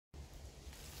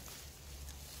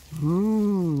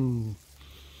The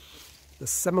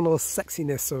seminal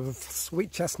sexiness of sweet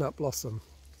chestnut blossom.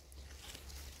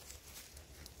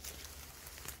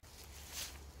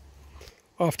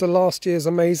 After last year's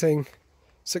amazing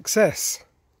success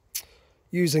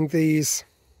using these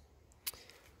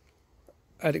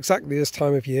at exactly this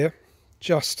time of year,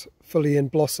 just fully in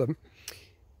blossom,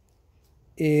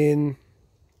 in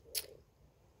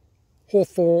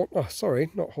hawthorn,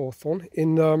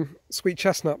 in sweet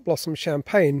chestnut blossom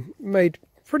champagne, made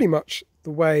pretty much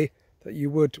the way that you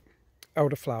would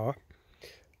elderflower.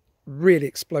 Really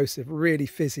explosive, really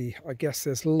fizzy. I guess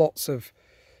there's lots of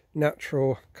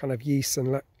natural kind of yeast and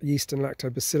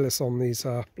lactobacillus on these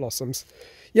blossoms.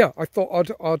 Yeah, I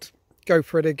thought I'd go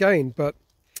for it again, but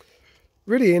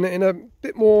really in a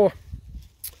bit more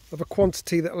of a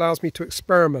quantity that allows me to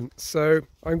experiment. So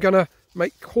I'm going to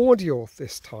make cordial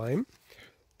this time,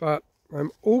 but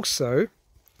I'm also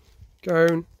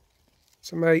going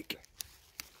to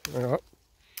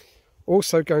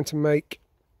make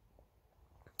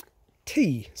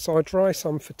tea. So I dry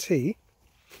some for tea.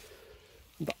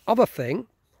 The other thing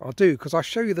I'll do, because I'll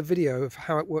show you the video of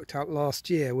how it worked out last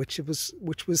year, which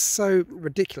was so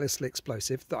ridiculously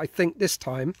explosive that I think this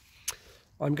time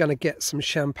I'm going to get some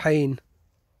champagne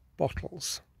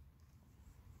bottles.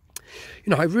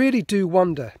 You know, I really do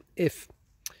wonder if,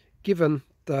 given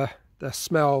the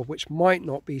smell, which might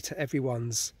not be to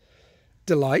everyone's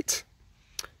delight,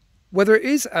 whether it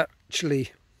is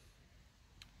actually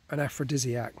an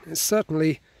aphrodisiac. It's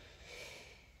certainly,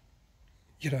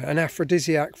 you know, an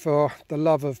aphrodisiac for the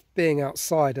love of being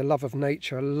outside, a love of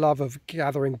nature, a love of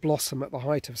gathering blossom at the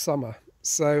height of summer.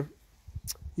 So,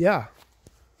 yeah,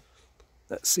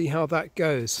 let's see how that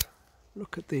goes.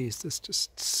 Look at these, there's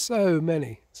just so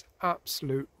many. It's an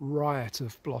absolute riot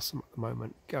of blossom at the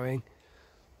moment, going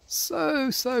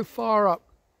so far up.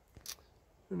 I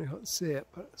don't know how to see it,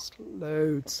 but it's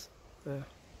loads there.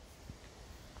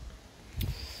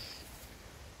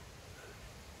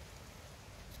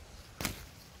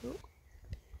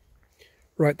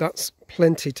 Right, that's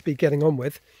plenty to be getting on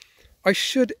with. I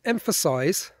should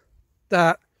emphasize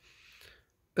that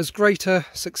as great a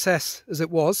success as it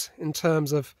was in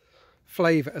terms of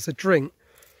flavour as a drink,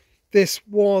 this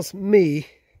was me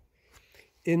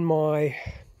in my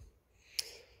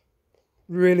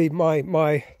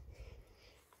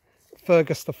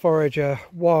Fergus the Forager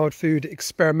wild food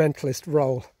experimentalist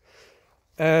role.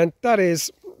 And that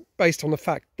is based on the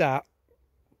fact that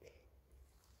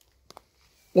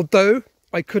although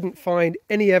I couldn't find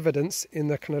any evidence in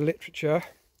the kind of literature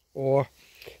or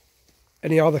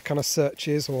any other kind of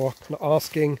searches or kind of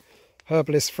asking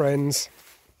herbalist friends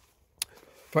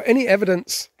for any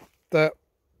evidence that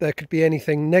there could be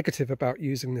anything negative about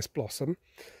using this blossom,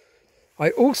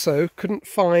 I also couldn't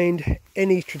find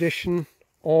any tradition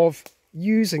of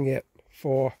using it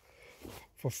for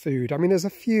food. I mean, there's a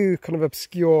few kind of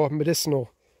obscure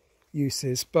medicinal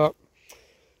uses, but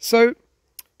so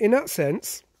in that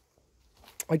sense,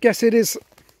 I guess it is,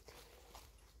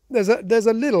 there's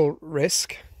a little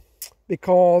risk,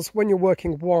 because when you're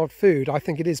working with wild food, I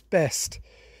think it is best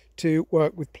to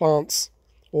work with plants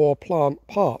or plant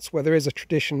parts where there is a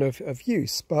tradition of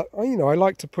use. But, you know, I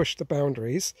like to push the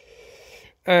boundaries.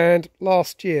 And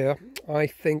last year, I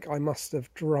think I must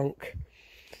have drunk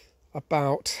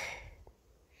about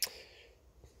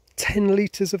 10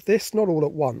 litres of this, not all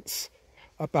at once,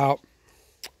 about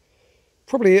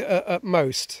probably at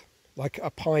most like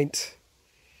a pint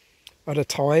at a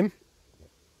time,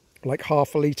 like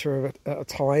half a litre at a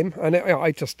time. And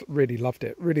I just really loved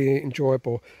it, really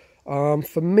enjoyable.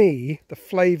 For me, the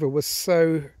flavour was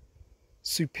so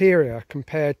superior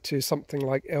compared to something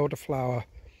like elderflower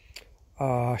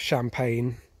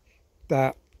champagne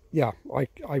that, yeah,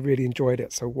 I really enjoyed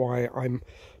it. So why I'm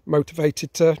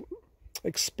motivated to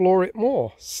explore it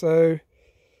more. So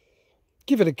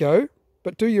give it a go,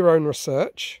 but do your own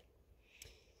research.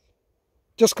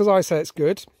 Just because I say it's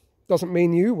good doesn't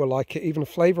mean you will like it, even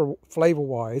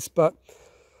flavour-wise. But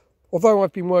although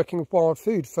I've been working with wild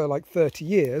food for like 30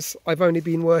 years, I've only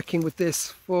been working with this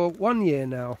for 1 year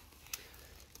now.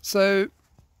 So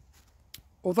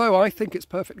although I think it's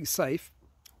perfectly safe,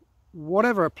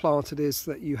 whatever plant it is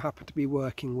that you happen to be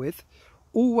working with,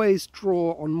 always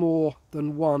draw on more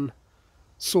than one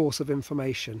source of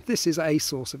information. This is a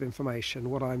source of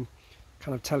information, what I'm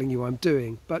kind of telling you I'm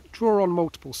doing, but draw on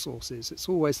multiple sources. It's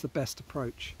always the best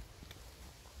approach.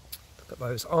 Look at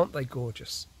those, aren't they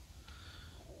gorgeous?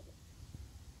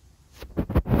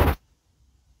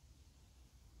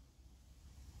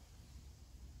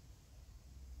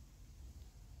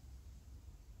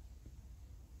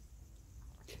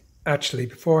 Actually,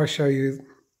 before I show you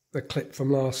the clip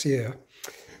from last year,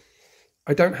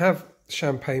 I don't have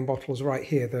champagne bottles right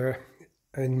here. They're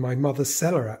in my mother's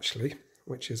cellar actually,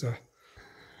 which is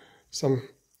some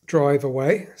drive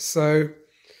away. So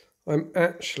I'm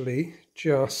actually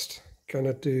just going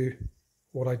to do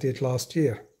what I did last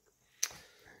year.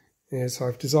 Is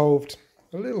I've dissolved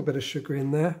a little bit of sugar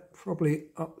in there, probably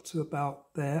up to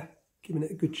about there, giving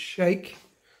it a good shake.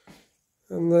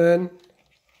 And then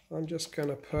I'm just going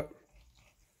to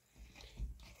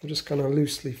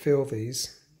loosely fill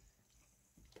these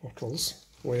bottles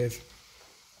with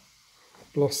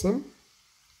blossom.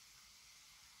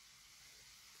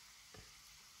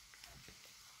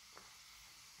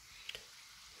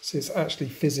 So it's actually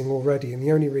fizzing already, and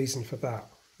the only reason for that,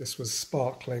 this was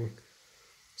sparkling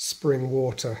spring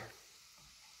water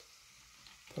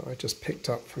that I just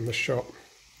picked up from the shop.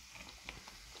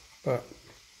 But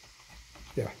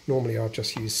yeah, normally I'll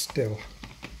just use still.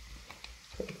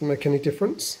 That doesn't make any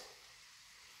difference.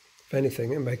 If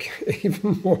anything, it'll make it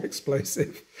even more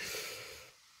explosive.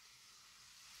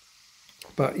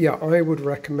 But yeah, I would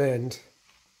recommend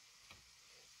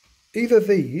either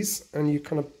these, and you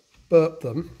kind of burp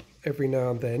them every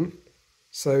now and then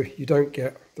so you don't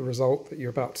get the result that you're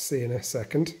about to see in a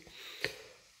second,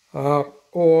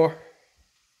 or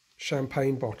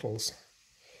champagne bottles.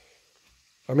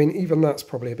 I mean, even that's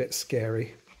probably a bit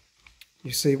scary.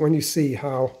 You see, when you see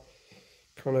how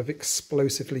kind of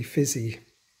explosively fizzy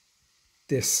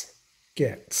this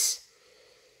gets,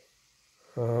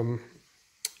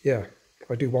 yeah,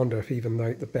 I do wonder if even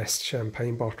the best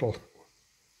champagne bottle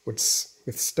would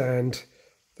withstand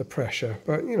the pressure,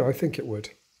 but you know, I think it would.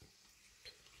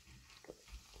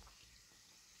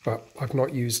 But I've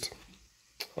not used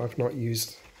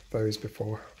those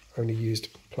before, only used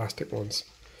plastic ones.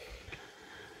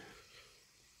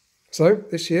 So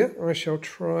this year I shall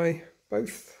try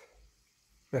both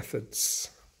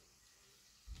methods.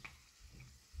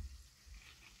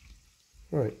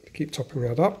 Right, keep topping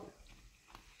that up.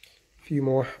 A few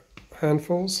more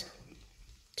handfuls,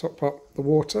 top up the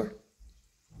water,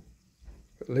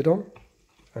 put the lid on,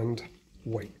 and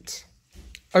wait.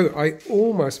 Oh, I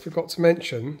almost forgot to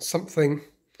mention something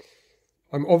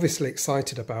I'm obviously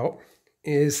excited about,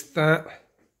 is that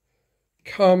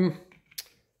come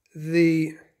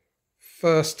the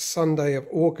first Sunday of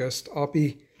August, I'll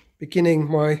be beginning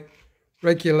my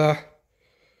regular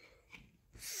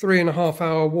 3.5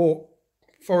 hour walk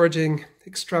foraging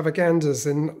extravaganzas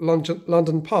in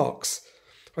London parks.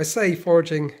 I say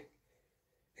foraging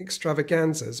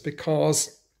extravaganzas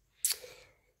because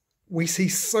we see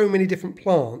so many different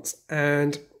plants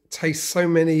and taste so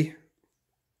many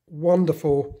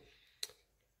wonderful,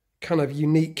 kind of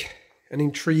unique and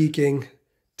intriguing,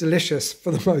 delicious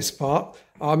for the most part.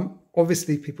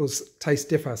 Obviously people's tastes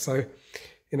differ, so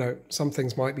you know, some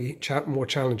things might be more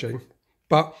challenging,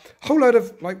 but a whole load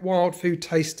of like wild food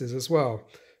tasters as well.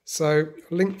 So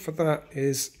a link for that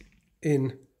is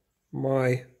in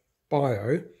my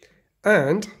bio,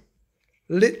 and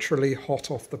literally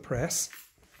hot off the press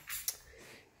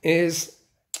is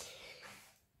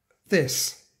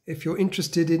this. If you're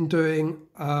interested in doing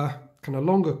a kind of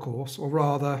longer course, or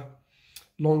rather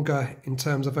longer in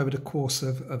terms of over the course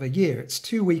of a year, it's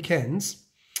 2 weekends,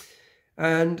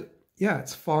 and yeah,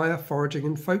 it's fire, foraging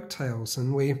and folk tales.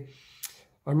 And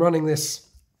I'm running this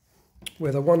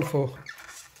with a wonderful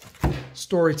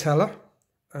storyteller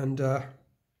and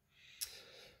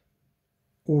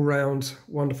all-round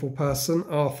wonderful person,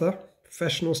 Arthur,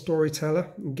 professional storyteller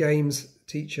and games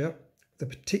teacher, with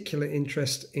a particular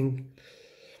interest in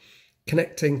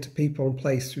connecting to people and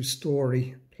place through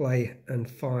story, play and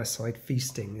fireside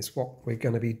feasting is what we're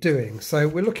going to be doing. So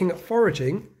we're looking at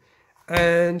foraging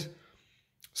and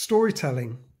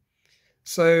storytelling.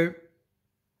 So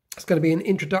it's going to be an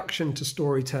introduction to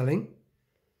storytelling.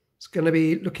 It's going to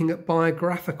be looking at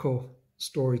biographical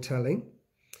storytelling,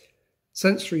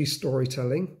 sensory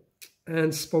storytelling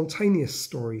and spontaneous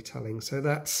storytelling. So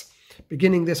that's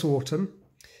beginning this autumn,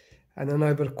 and then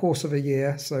over the course of a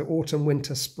year, so autumn,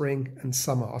 winter, spring and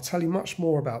summer. I'll tell you much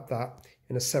more about that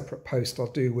in a separate post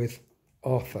I'll do with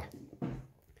Arthur.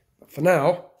 But for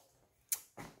now,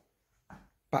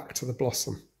 back to the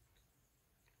blossom.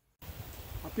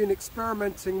 I've been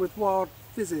experimenting with wild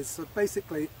fizzes, so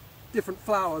basically different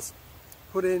flowers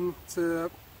put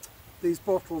into these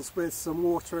bottles with some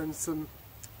water and some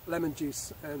lemon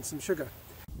juice and some sugar.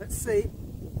 Let's see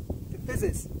if it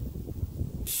fizzes.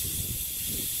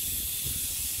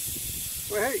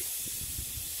 Wait.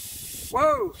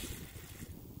 Whoa!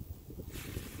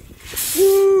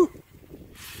 Woo!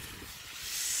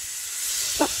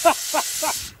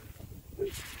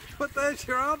 But there's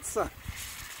your answer.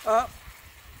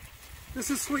 This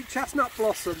is sweet chestnut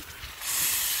blossom.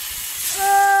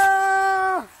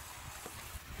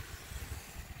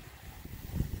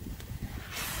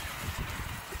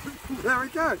 There we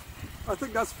go. I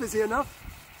think that's fizzy enough.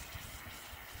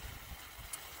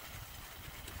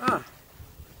 Ah,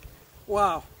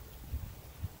 wow.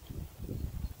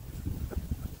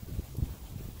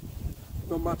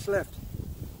 Not much left,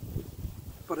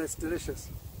 but it's delicious.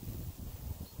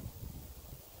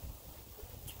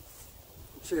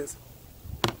 Cheers.